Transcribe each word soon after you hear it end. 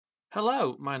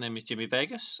Hello, my name is Jimmy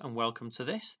Vegas and welcome to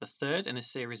this, the third in a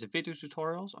series of video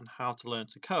tutorials on how to learn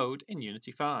to code in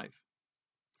Unity 5.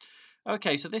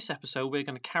 Okay, so this episode we're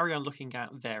going to carry on looking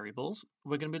at variables.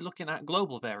 We're going to be looking at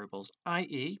global variables,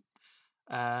 i.e.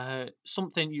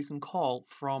 Something you can call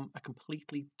from a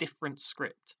completely different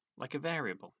script, like a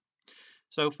variable.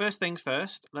 So first things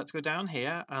first, let's go down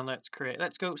here and let's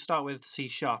start with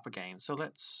C# again. So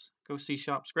let's go C#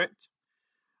 script.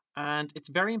 And it's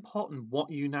very important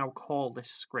what you now call this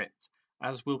script,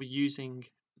 as we'll be using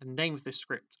the name of this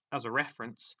script as a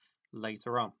reference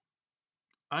later on.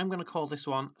 I'm going to call this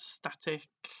one static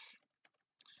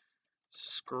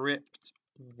script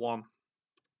 1.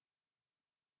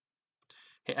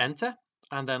 Hit enter,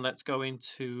 and then let's go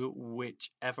into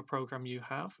whichever program you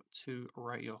have to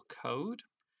write your code.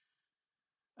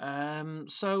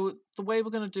 So the way we're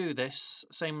going to do this,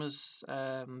 same as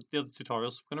the other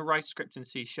tutorials, we're going to write a script in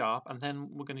C# and then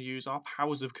we're going to use our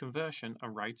powers of conversion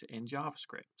and write it in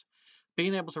JavaScript.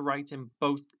 Being able to write in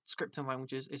both scripting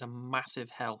languages is a massive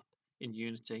help in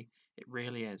Unity. It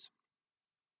really is.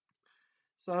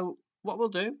 So what we'll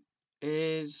do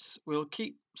is we'll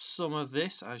keep some of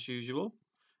this as usual.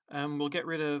 We'll get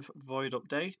rid of void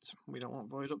update. We don't want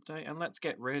void update. And let's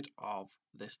get rid of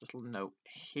this little note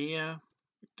here.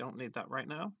 We don't need that right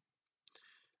now.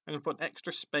 I'm going to put an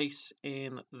extra space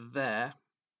in there.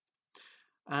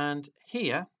 And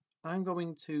here, I'm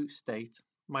going to state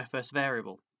my first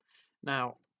variable.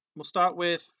 Now, we'll start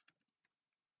with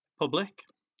public.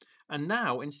 And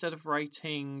now, instead of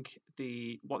writing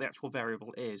what the actual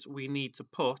variable is, we need to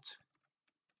put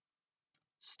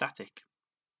static.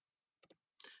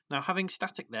 Now, having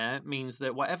static there means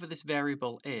that whatever this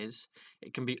variable is,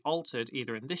 it can be altered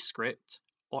either in this script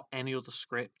or any other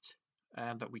script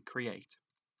that we create.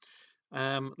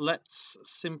 Let's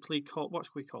simply call, what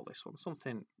should we call this one?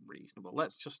 Something reasonable.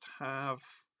 Let's just have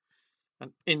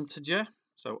an integer,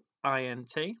 so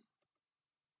int, and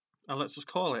let's just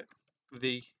call it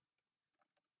the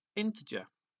integer.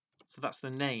 So that's the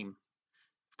name.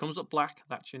 If it comes up black,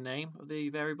 that's your name of the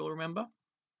variable, remember?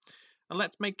 And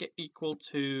let's make it equal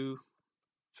to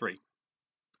 3.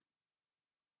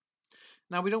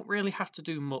 Now, we don't really have to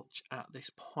do much at this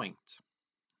point.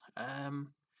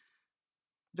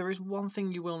 There is one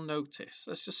thing you will notice.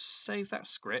 Let's just save that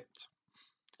script.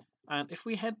 And if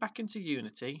we head back into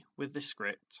Unity with this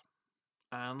script,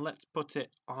 and let's put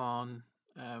it on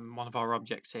one of our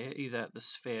objects here, either the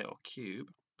sphere or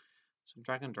cube. So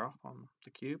drag and drop on the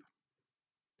cube.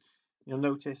 You'll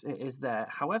notice it is there.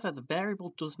 However, the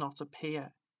variable does not appear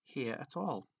here at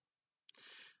all.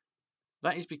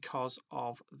 That is because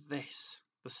of this,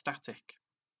 the static.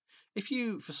 If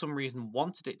you, for some reason,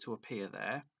 wanted it to appear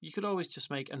there, you could always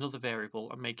just make another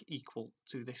variable and make it equal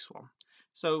to this one.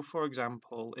 So, for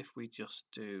example, if we just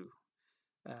do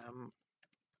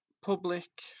public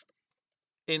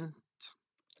int,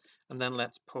 and then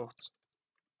let's put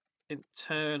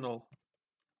internal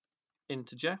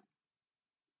integer,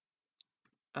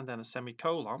 and then a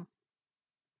semicolon.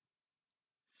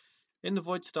 In the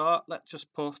void start, let's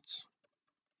just put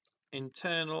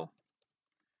internal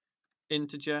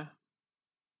integer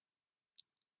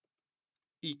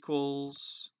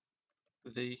equals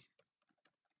the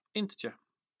integer,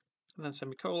 and then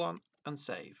semicolon and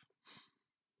save.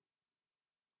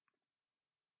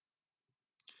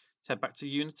 Let's head back to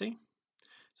Unity.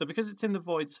 So because it's in the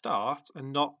void start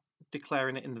and not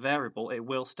declaring it in the variable, it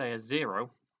will stay as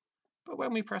 0. But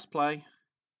when we press play,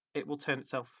 it will turn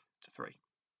itself to 3.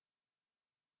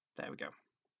 There we go.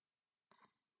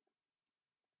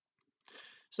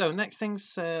 So next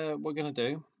things we're going to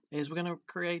do is we're going to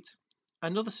create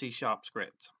another C#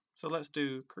 script. So let's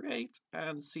do create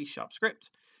and C#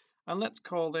 script. And let's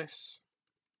call this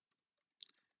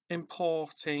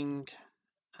importing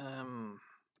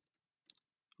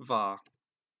var.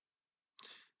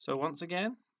 So once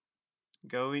again,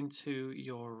 go into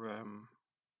your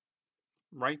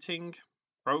writing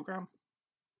program.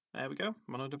 There we go,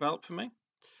 mono-develop for me.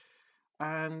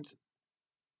 And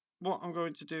what I'm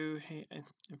going to do here,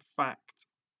 in fact,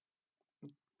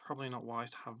 probably not wise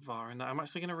to have var in that. I'm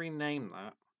actually going to rename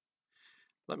that.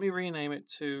 Let me rename it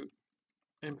to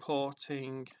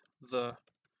importing the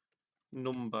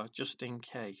number, just in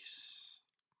case.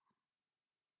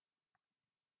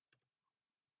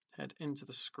 Head into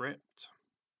the script.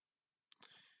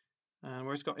 And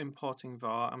where it's got importing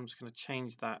var, I'm just going to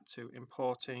change that to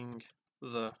importing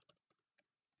the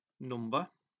number.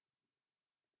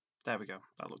 There we go,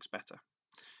 that looks better.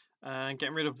 And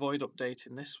getting rid of void update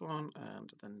in this one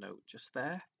and the note just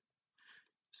there.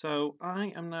 So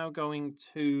I am now going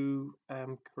to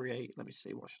create, let me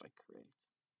see, what should I create?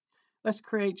 Let's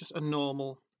create just a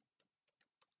normal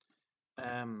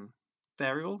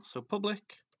variable, so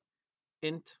public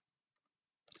int,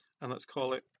 and let's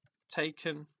call it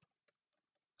taken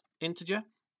integer.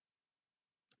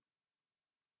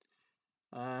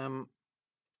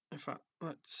 In fact,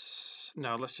 let's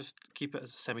just keep it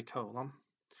as a semicolon.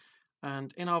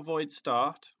 And in our void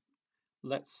start,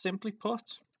 let's simply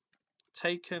put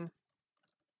taken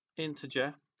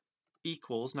integer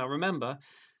equals. Now remember,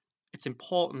 it's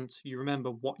important you remember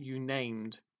what you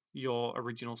named your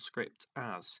original script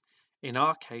as. In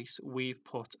our case, we've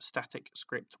put static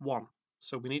script 1.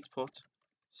 So we need to put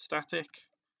static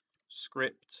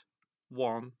script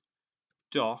 1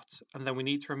 dot, and then we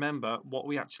need to remember what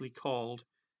we actually called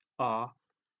our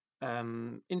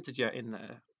integer in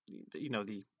there,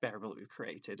 the variable that we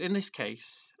created. In this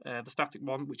case, the static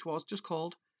one, which was just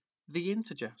called the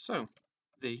integer. So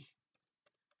the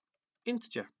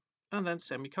integer, and then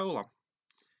semicolon,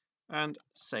 and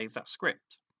save that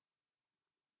script.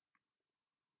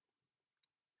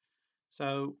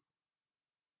 So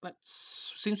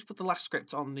since we put the last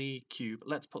script on the cube,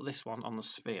 let's put this one on the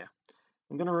sphere.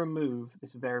 I'm going to remove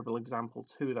this variable example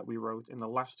 2 that we wrote in the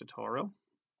last tutorial,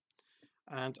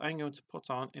 and I'm going to put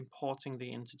on importing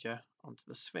the integer onto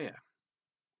the sphere.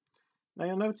 Now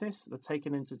you'll notice the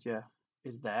taken integer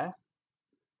is there,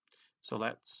 so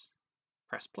let's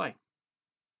press play.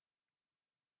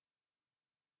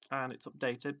 And it's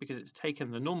updated because it's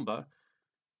taken the number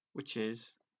which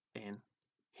is in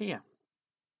here.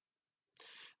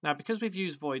 Now because we've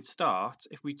used void start,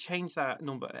 if we change that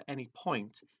number at any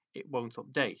point, it won't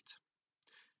update.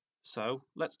 So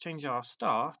let's change our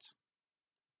start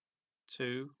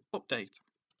to update.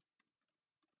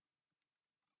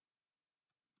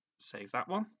 Save that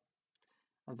one.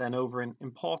 And then over in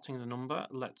importing the number,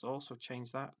 let's also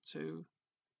change that to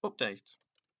update.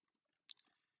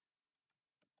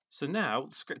 So now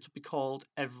the script will be called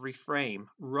every frame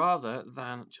rather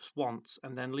than just once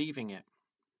and then leaving it.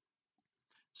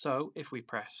 So if we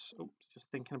press,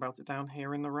 just thinking about it down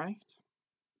here in the right.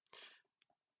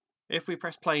 If we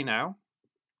press play now,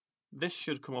 this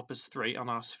should come up as 3 on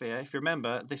our sphere. If you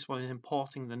remember, this one is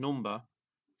importing the number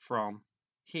from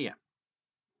here.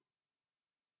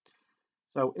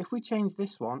 So if we change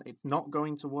this one, it's not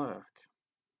going to work.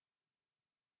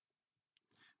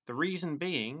 The reason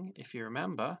being, if you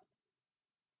remember,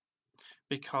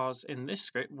 because in this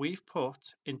script we've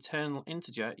put internal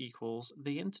integer equals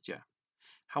the integer.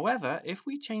 However, if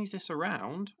we change this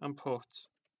around and put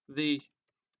the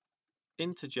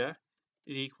integer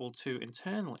is equal to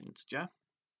internal integer,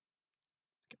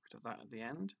 let's get rid of that at the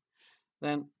end,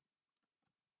 then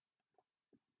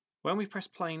when we press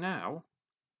play now,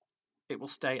 it will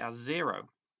stay as 0.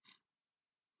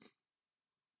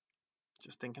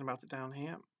 Just thinking about it down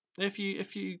here. If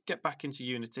you get back into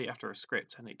Unity after a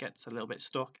script and it gets a little bit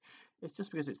stuck, it's just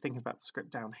because it's thinking about the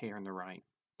script down here on the right.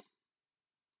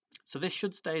 So this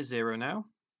should stay 0 now,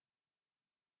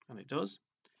 and it does.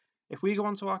 If we go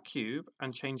onto our cube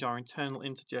and change our internal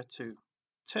integer to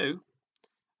 2,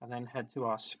 and then head to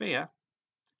our sphere,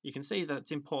 you can see that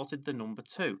it's imported the number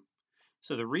 2.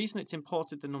 So the reason it's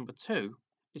imported the number 2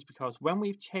 is because when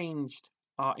we've changed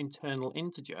our internal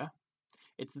integer,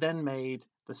 it's then made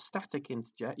the static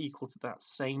integer equal to that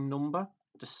same number,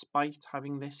 despite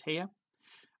having this here.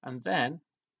 And then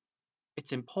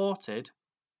it's imported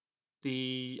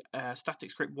the static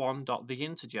script 1.the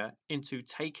integer into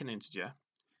taken integer,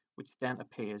 which then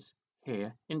appears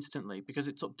here instantly because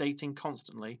it's updating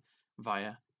constantly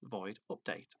via void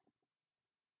update.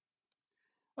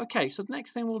 Okay, so the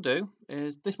next thing we'll do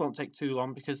is, this won't take too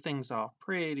long because things are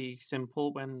pretty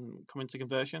simple when coming to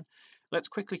conversion. Let's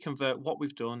quickly convert what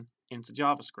we've done into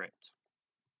JavaScript.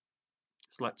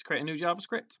 So let's create a new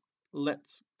JavaScript.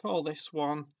 Let's call this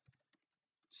one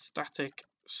static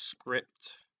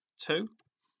script 2.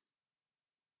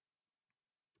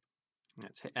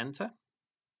 Let's hit enter.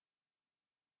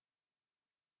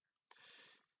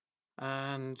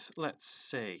 And let's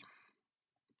see.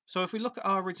 So if we look at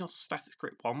our original static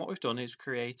script 1, what we've done is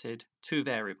created 2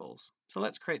 variables. So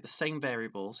let's create the same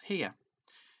variables here.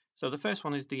 So the first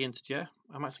one is the integer.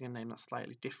 I'm actually going to name that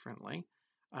slightly differently.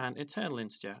 And internal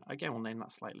integer, again, we'll name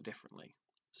that slightly differently.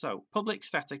 So public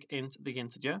static int the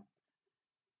integer.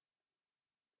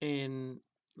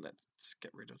 Let's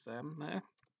get rid of them there.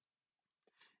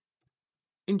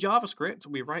 In JavaScript,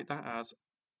 we write that as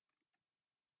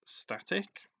static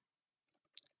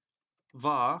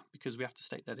var, because we have to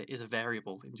state that it is a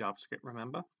variable in JavaScript,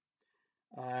 remember.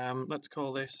 Let's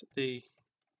call this the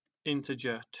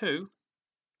integer 2,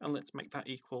 and let's make that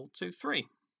equal to 3.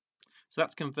 So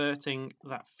that's converting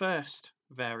that first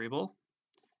variable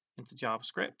into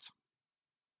JavaScript.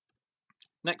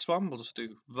 Next one, we'll just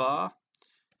do var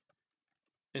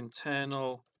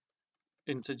internal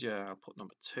integer. I'll put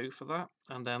number 2 for that,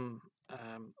 and then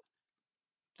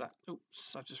that.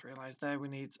 Oops, I've just realised there we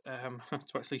need to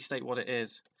actually state what it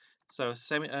is. So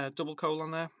double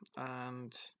colon there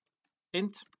and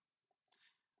int,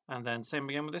 and then same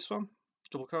again with this one.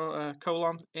 Double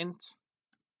colon int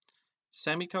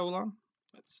semicolon.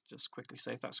 Let's just quickly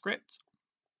save that script,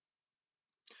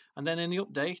 and then in the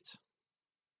update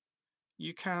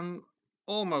you can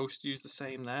almost use the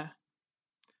same there.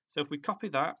 So if we copy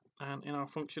that and in our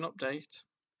function update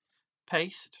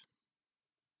paste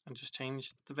and just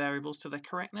change the variables to their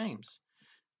correct names.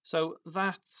 So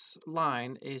that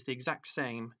line is the exact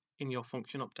same in your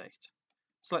function update.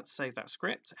 So let's save that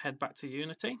script, head back to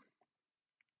Unity.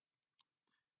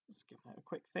 Let's give that a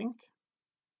quick think.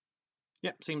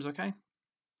 Yep, seems okay.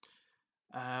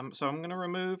 So I'm going to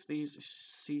remove these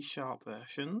C#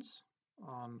 versions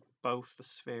on both the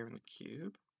sphere and the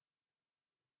cube.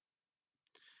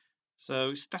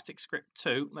 So static script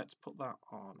 2, let's put that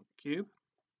on cube.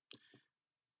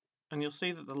 And you'll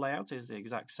see that the layout is the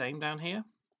exact same down here.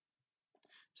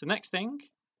 So next thing,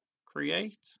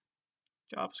 create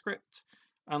JavaScript,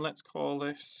 and let's call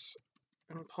this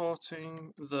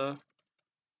importing the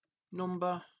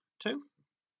number 2.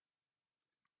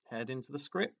 Head into the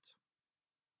script.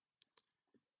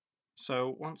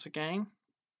 So once again,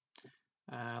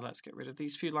 let's get rid of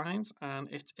these few lines,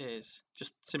 and it is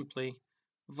just simply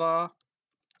var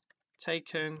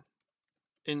taken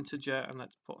integer, and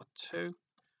let's put a 2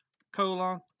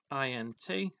 colon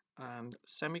int and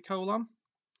semicolon.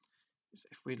 So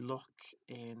if we look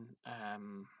in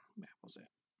where was it?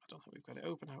 I don't think we've got it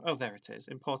open now. Oh, there it is.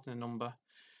 Importing a number.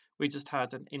 We just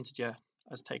had an integer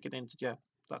as taken integer.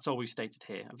 That's all we stated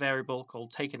here. A variable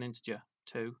called taken integer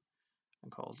 2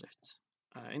 and called it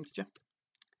integer.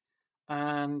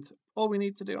 And all we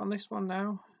need to do on this one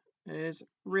now is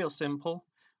real simple.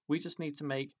 We just need to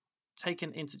make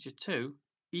taken integer 2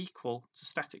 equal to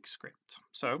static script.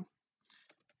 So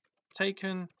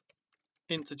taken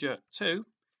integer 2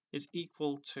 is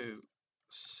equal to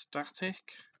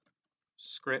static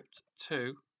script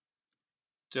 2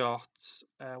 dot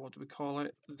what do we call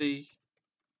it? The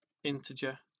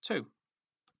integer 2.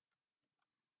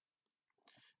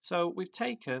 So we've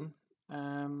taken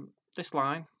this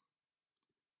line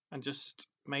and just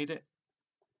made it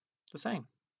the same.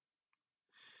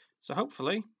 So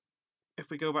hopefully, if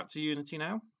we go back to Unity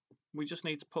now, we just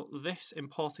need to put this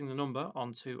importing the number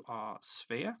onto our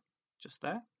sphere, just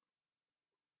there.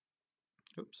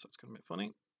 Oops, that's going a bit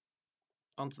funny.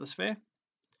 Onto the sphere.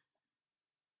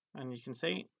 And you can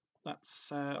see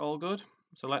that's all good.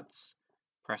 So let's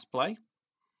press play.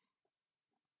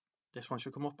 This one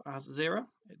should come up as 0.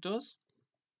 It does.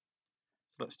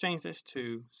 So let's change this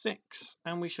to 6,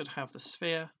 and we should have the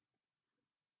sphere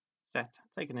set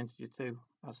taken integer 2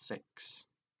 as 6.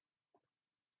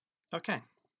 Okay.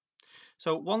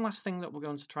 So one last thing that we're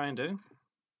going to try and do.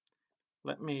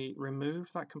 Let me remove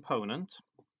that component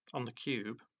on the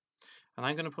cube, and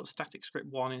I'm going to put static script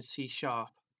 1 in C#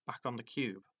 back on the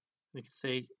cube. You can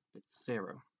see it's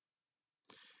 0.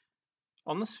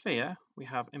 On the sphere, we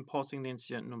have importing the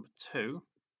integer number 2,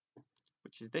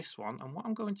 which is this one. And what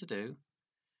I'm going to do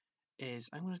is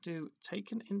I'm going to do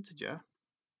taken integer.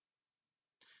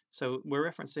 So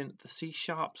we're referencing the C#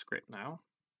 script now.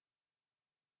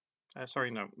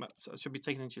 Sorry, no, that should be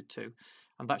taken integer 2,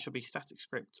 and that should be static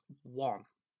script 1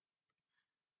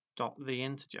 dot the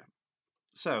integer.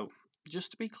 So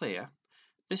just to be clear,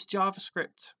 this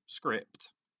JavaScript script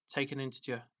taken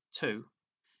integer 2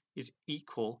 is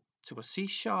equal to a C#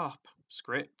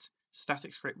 script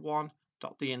static script 1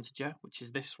 dot the integer, which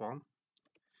is this one.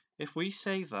 If we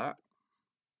save that,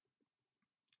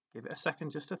 give it a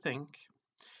second just to think,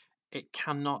 it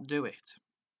cannot do it.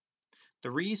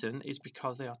 The reason is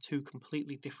because they are two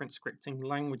completely different scripting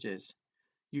languages.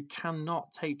 You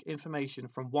cannot take information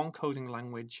from one coding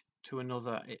language to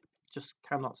another. It just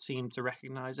cannot seem to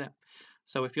recognize it.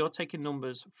 So if you're taking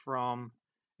numbers from,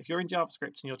 if you're in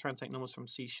JavaScript and you're trying to take numbers from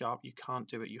C#, you can't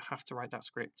do it. You have to write that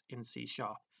script in C#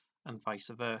 and vice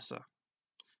versa.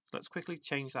 So let's quickly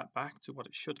change that back to what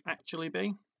it should actually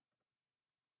be.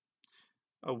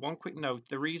 Oh, one quick note.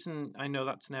 The reason I know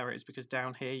that's an error is because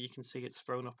down here you can see it's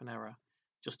thrown up an error.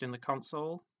 Just in the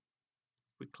console,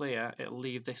 if we clear, it'll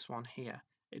leave this one here.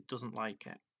 It doesn't like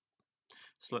it.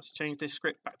 So let's change this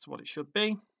script back to what it should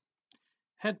be.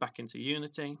 Head back into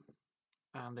Unity,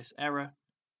 and this error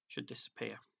should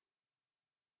disappear.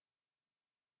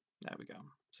 There we go.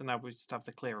 So now we just have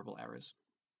the clearable errors.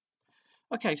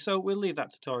 Okay, so we'll leave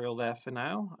that tutorial there for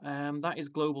now. That is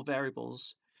global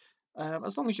variables.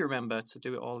 as long as you remember to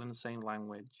do it all in the same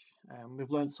language.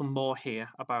 We've learned some more here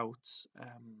about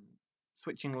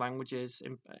switching languages,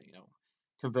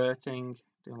 converting,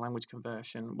 doing language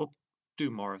conversion. We'll do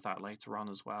more of that later on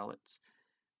as well.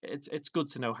 It's good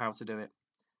to know how to do it.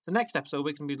 The next episode,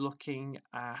 we're going to be looking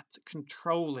at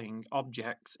controlling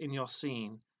objects in your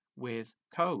scene with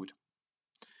code.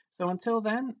 So until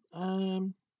then,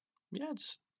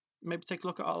 just maybe take a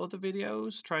look at our other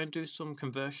videos, try and do some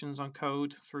conversions on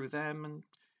code through them, and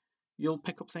you'll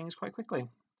pick up things quite quickly.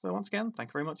 So once again, thank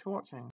you very much for watching.